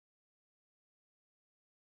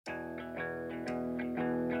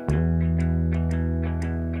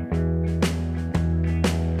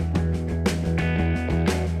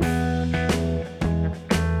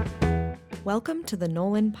Welcome to the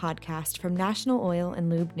Nolan podcast from National Oil and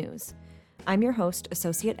Lube News. I'm your host,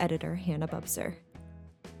 Associate Editor Hannah Bubser.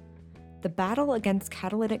 The battle against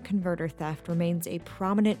catalytic converter theft remains a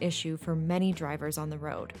prominent issue for many drivers on the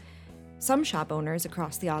road. Some shop owners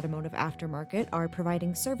across the automotive aftermarket are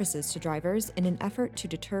providing services to drivers in an effort to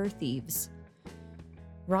deter thieves.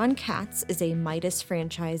 Ron Katz is a Midas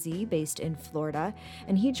franchisee based in Florida,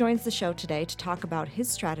 and he joins the show today to talk about his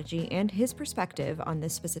strategy and his perspective on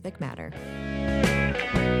this specific matter.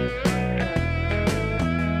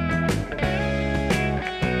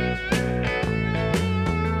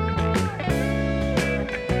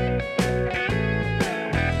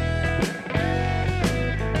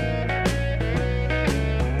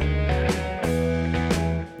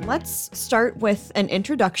 Let's start with an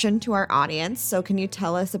introduction to our audience. So can you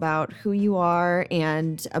tell us about who you are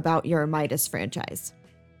and about your Midas franchise?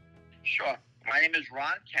 Sure. My name is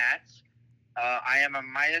Ron Katz. I am a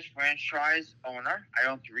Midas franchise owner. I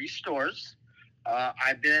own 3 stores.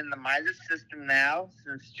 I've been in the Midas system now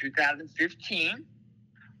since 2015.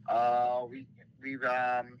 We've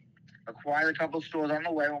acquired a couple of stores on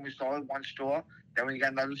the way when we started one store. Then we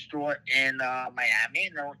got another store in Miami.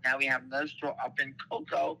 And now we have another store up in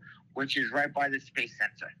Cocoa, which is right by the Space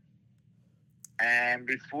Center. And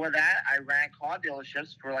before that, I ran car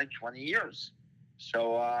dealerships for like 20 years.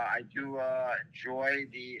 So I do enjoy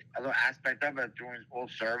the other aspect of it, doing full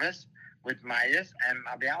service with Midas. And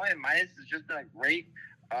I'll be honest, Midas has just been a great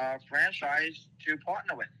franchise to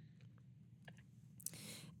partner with.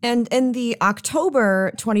 And in the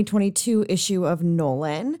October 2022 issue of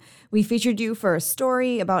Nolan, we featured you for a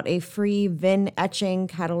story about a free VIN etching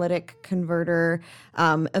catalytic converter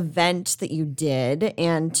event that you did.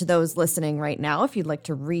 And to those listening right now, if you'd like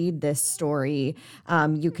to read this story,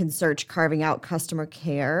 you can search Carving Out Customer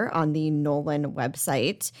Care on the Nolan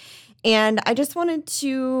website. And I just wanted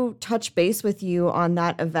to touch base with you on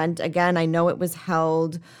that event. Again, I know it was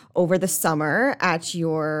held over the summer at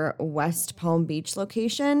your West Palm Beach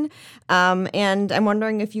location. And I'm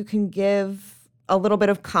wondering if you can give a little bit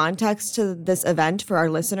of context to this event for our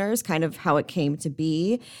listeners, kind of how it came to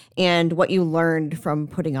be and what you learned from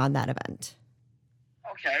putting on that event.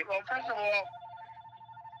 Okay. Well, first of all,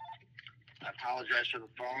 I apologize for the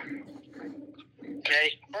phone.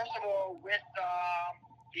 Okay. First of all, with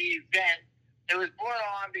the event, it was brought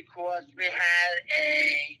on because we had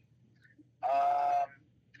a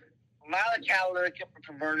lot of catalytic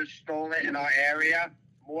converters stolen in our area,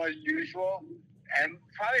 more than usual, and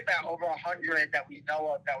probably about over 100 that we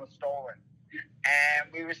know of that was stolen.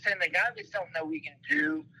 And we were saying there got to be something that we can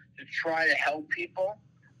do to try to help people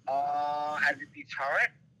as a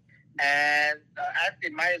deterrent. And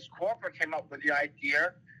actually, Midas Corporate came up with the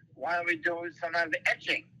idea, why don't we do some kind of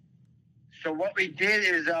etching? So what we did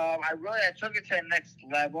is I took it to the next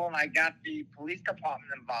level, and I got the police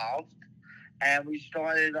department involved, and we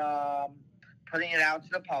started putting it out to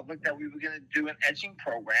the public that we were going to do an etching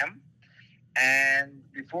program. And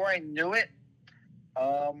before I knew it,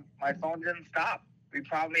 my phone didn't stop. We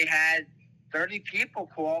probably had 30 people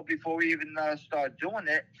call before we even started doing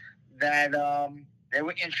it that they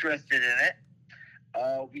were interested in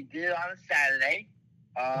it. We did it on a Saturday.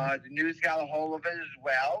 The news got a hold of it as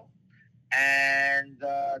well. And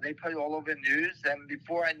they put it all over the news. And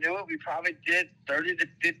before I knew it, we probably did 30 to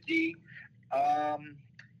 50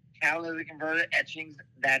 catalytic converter etchings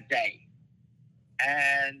that day.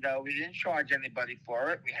 And we didn't charge anybody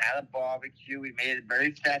for it. We had a barbecue. We made it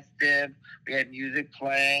very festive. We had music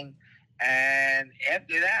playing. And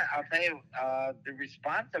after that, I'll tell you, the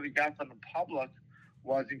response that we got from the public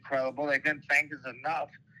was incredible. They couldn't thank us enough.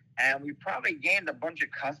 And we probably gained a bunch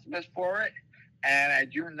of customers for it. And I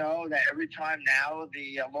do know that every time now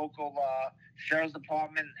the local sheriff's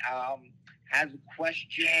department has a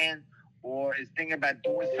question or is thinking about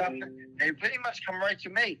doing something, they pretty much come right to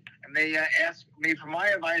me. And they ask me for my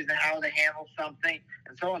advice on how to handle something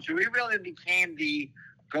and so on. So we really became the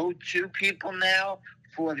go-to people now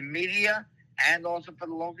for the media and also for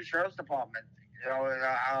the local sheriff's department. You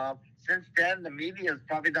know, since then, the media has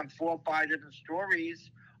probably done 4 or 5 different stories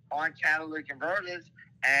on catalytic converters.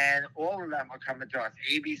 And all of them are coming to us.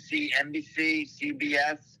 ABC, NBC,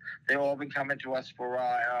 CBS, they've all been coming to us for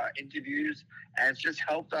interviews. And it's just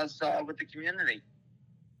helped us with the community.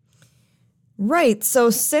 Right.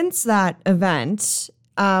 So since that event,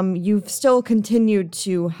 you've still continued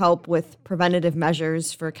to help with preventative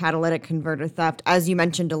measures for catalytic converter theft, as you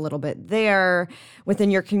mentioned a little bit there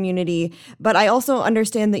within your community. But I also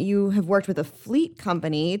understand that you have worked with a fleet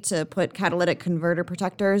company to put catalytic converter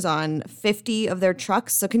protectors on 50 of their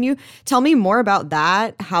trucks. So can you tell me more about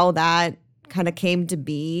that, how that kind of came to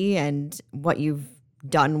be and what you've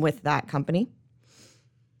done with that company?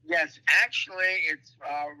 Yes, actually,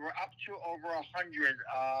 we're up to over 100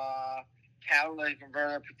 catalytic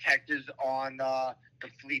converter protectors on the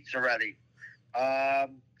fleets already.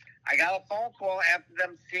 I got a phone call after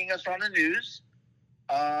them seeing us on the news,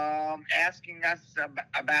 asking us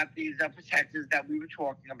about these protectors that we were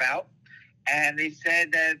talking about. And they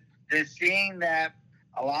said that they're seeing that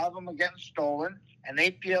a lot of them are getting stolen, and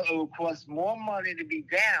they feel it will cost more money to be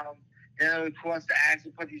down than it would cost to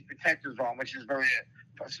actually put these protectors on, which is very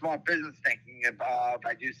smart business thinking, if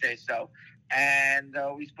I do say so. And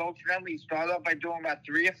we spoke to them. We started off by doing about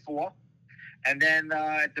 3 or 4. And then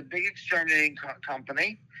it's a big exterminating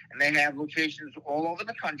company, and they have locations all over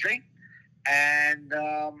the country. And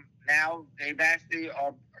now they've actually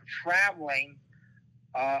are traveling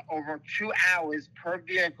over 2 hours per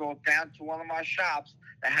vehicle down to one of our shops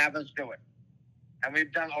to have us do it. And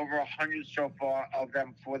we've done over 100 so far of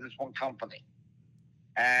them for this one company.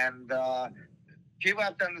 And people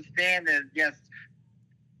have to understand that, yes,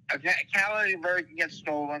 a catalytic converter can get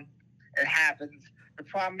stolen. It happens. The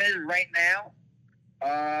problem is right now,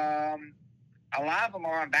 a lot of them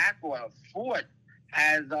are on back order. Ford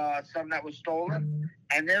has some that was stolen,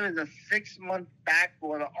 and there is a 6-month back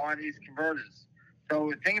order on these converters.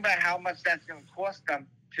 So think about how much that's going to cost them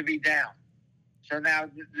to be down. So now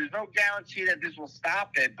there's no guarantee that this will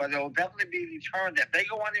stop it, but it will definitely be determined that they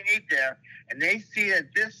go underneath there and they see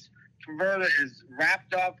that this converter is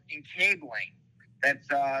wrapped up in cabling that's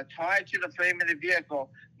tied to the frame of the vehicle.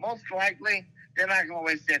 Most likely, they're not going to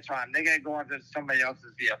waste their time. They're going to go onto somebody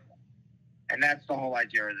else's vehicle. And that's the whole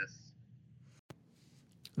idea of this.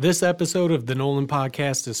 This episode of the Nolan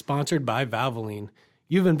Podcast is sponsored by Valvoline.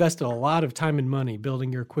 You've invested a lot of time and money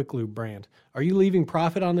building your Quick Lube brand. Are you leaving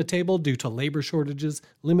profit on the table due to labor shortages,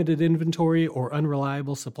 limited inventory, or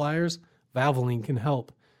unreliable suppliers? Valvoline can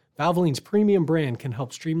help. Valvoline's premium brand can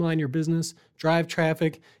help streamline your business, drive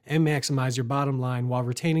traffic, and maximize your bottom line while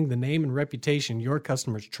retaining the name and reputation your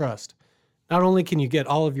customers trust. Not only can you get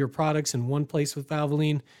all of your products in one place with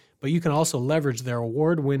Valvoline, but you can also leverage their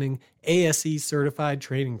award-winning ASE-certified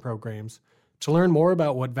training programs. To learn more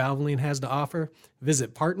about what Valvoline has to offer,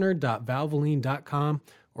 visit partner.valvoline.com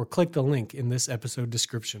or click the link in this episode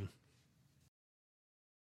description.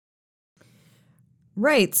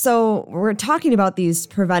 Right. So we're talking about these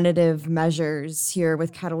preventative measures here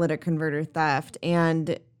with catalytic converter theft.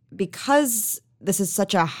 And because this is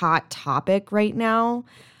such a hot topic right now,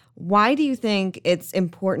 why do you think it's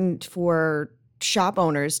important for shop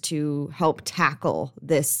owners to help tackle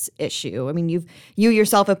this issue? I mean, you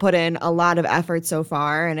yourself have put in a lot of effort so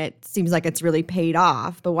far, and it seems like it's really paid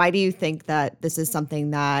off. But why do you think that this is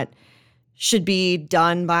something that should be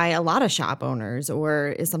done by a lot of shop owners, or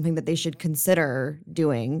is something that they should consider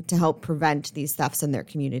doing to help prevent these thefts in their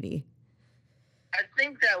community? I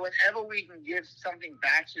think that whenever we can give something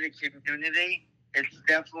back to the community, it's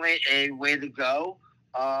definitely a way to go.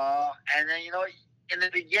 And then, in the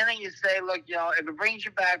beginning, you say, look, if it brings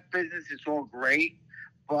you back business, it's all great.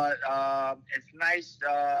 But it's nice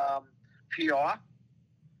PR,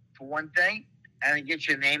 for one thing, and it gets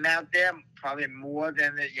your name out there probably more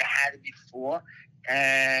than you had it before.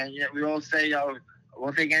 And we all say,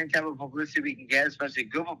 we'll take any type of publicity we can get, especially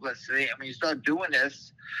good publicity. And when you start doing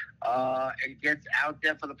this, it gets out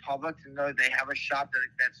there for the public to know they have a shop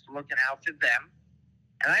that's looking out for them.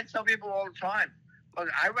 And I tell people all the time, look,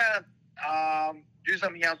 I'd rather do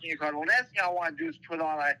something else in your car. The last thing I want to do is put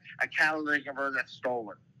on a catalytic converter that's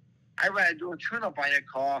stolen. I'd rather do a tune-up on your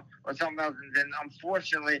car or something else and then,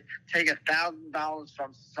 unfortunately, take $1,000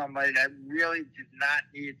 from somebody that really did not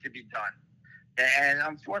need it to be done. And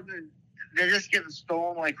unfortunately, they're just getting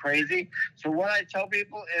stolen like crazy. So what I tell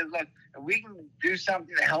people is, look, if we can do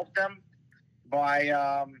something to help them by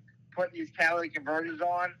putting these catalytic converters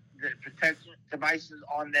on, the protection devices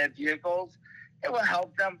on their vehicles, it will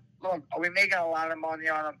help them. Look, are we making a lot of money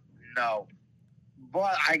on them? No.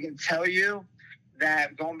 But I can tell you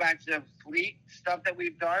that going back to the fleet stuff that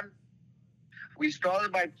we've done, we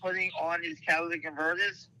started by putting on these catalytic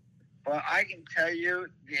converters, but I can tell you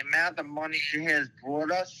the amount of money it has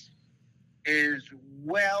brought us is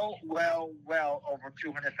well over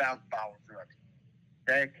 $200,000 already.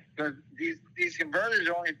 Okay? Because these converters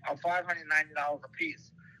are only $590 a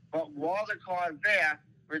piece. But while the car is there,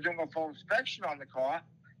 we're doing a full inspection on the car,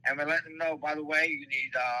 and we're letting them know, by the way, you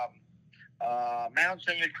need mounts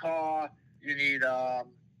on your car, you need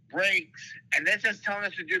brakes, and they're just telling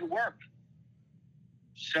us to do the work.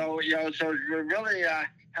 So, so we're really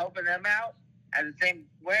helping them out. At the same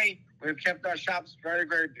way, we've kept our shops very,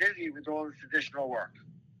 very busy with all this additional work.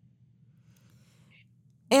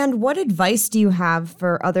 And what advice do you have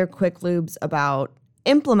for other quick lubes about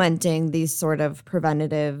implementing these sort of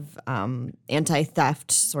preventative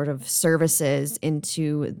anti-theft sort of services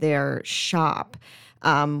into their shop.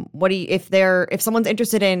 If someone's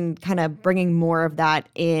interested in kind of bringing more of that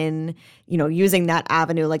in, using that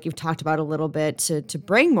avenue, like you've talked about a little bit, to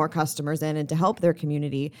bring more customers in and to help their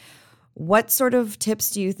community, what sort of tips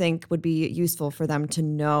do you think would be useful for them to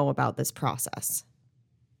know about this process?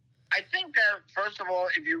 I think that, first of all,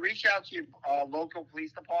 if you reach out to your local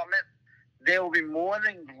police department, they will be more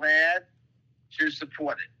than glad to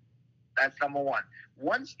support it. That's number one.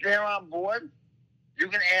 Once they're on board, you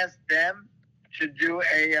can ask them to do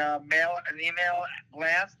an email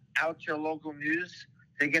blast out to your local news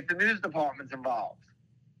to get the news departments involved.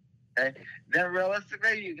 Okay? Then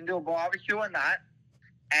realistically, you can do a barbecue or not.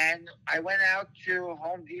 And I went out to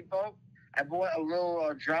Home Depot. I bought a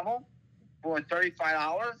little Dremel for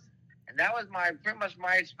 $35, and that was pretty much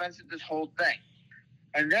my expense of this whole thing.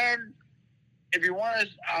 And then, if you want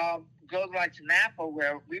to go to Napa,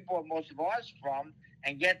 where we bought most of ours from,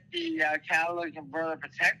 and get the catalytic converter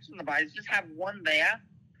protection device, just have one there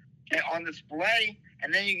on display,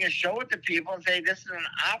 and then you can show it to people and say, this is an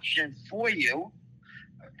option for you.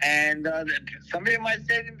 And somebody might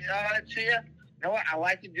say to you, you know what, I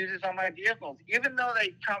like to do this on my vehicles. Even though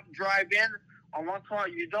they drive in on one car,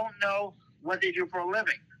 you don't know what they do for a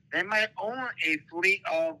living. They might own a fleet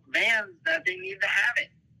of vans that they need to have it.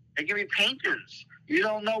 They can be painters. You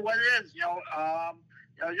don't know what it is.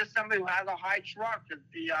 Just somebody who has a high truck.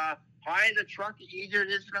 The higher the truck, the easier it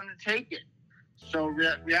is for them to take it. So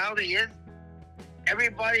reality is,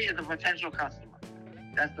 everybody is a potential customer.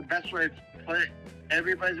 That's the best way to put it.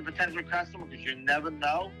 Everybody's a potential customer because you never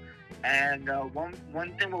know. And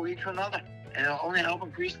one thing will lead to another. And it'll only help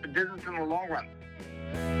increase the business in the long run.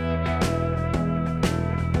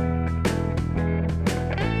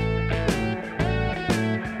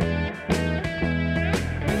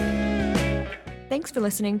 Thanks for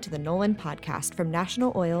listening to the Nolan Podcast from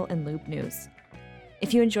National Oil and Lube News.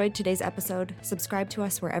 If you enjoyed today's episode, subscribe to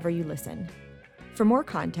us wherever you listen. For more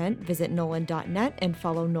content, visit nolan.net and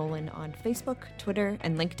follow Nolan on Facebook, Twitter,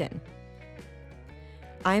 and LinkedIn.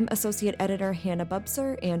 I'm Associate Editor Hannah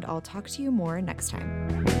Bubser, and I'll talk to you more next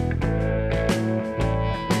time.